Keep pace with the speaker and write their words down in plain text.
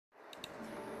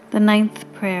The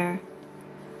ninth prayer.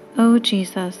 O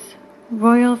Jesus,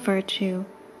 royal virtue,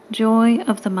 joy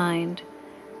of the mind,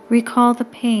 recall the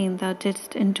pain thou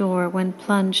didst endure when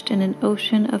plunged in an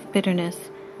ocean of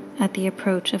bitterness at the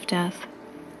approach of death.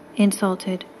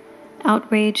 Insulted,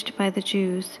 outraged by the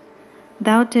Jews,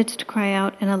 thou didst cry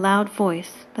out in a loud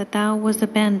voice that thou was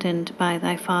abandoned by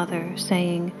thy Father,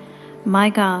 saying, my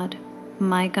God,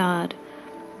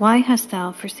 why hast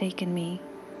thou forsaken me?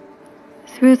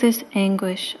 Through this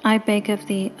anguish I beg of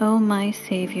thee, O my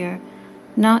Savior,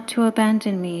 not to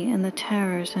abandon me in the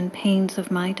terrors and pains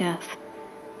of my death.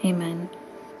 Amen.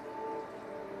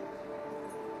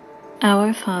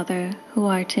 Our Father, who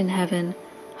art in heaven,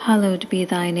 hallowed be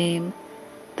thy name.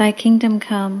 Thy kingdom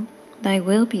come, thy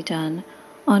will be done,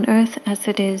 on earth as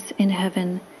it is in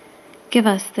heaven. Give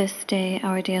us this day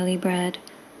our daily bread,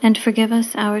 and forgive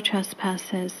us our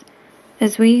trespasses,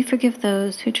 as we forgive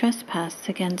those who trespass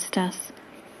against us.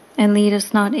 And lead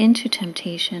us not into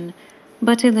temptation,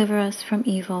 but deliver us from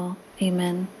evil.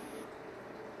 Amen.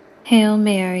 Hail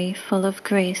Mary, full of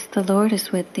grace, the Lord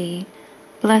is with thee.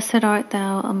 Blessed art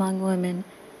thou among women,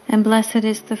 and blessed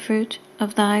is the fruit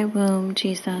of thy womb,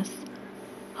 Jesus.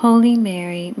 Holy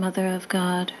Mary, Mother of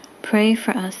God, pray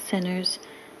for us sinners,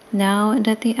 now and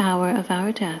at the hour of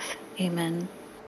our death. Amen.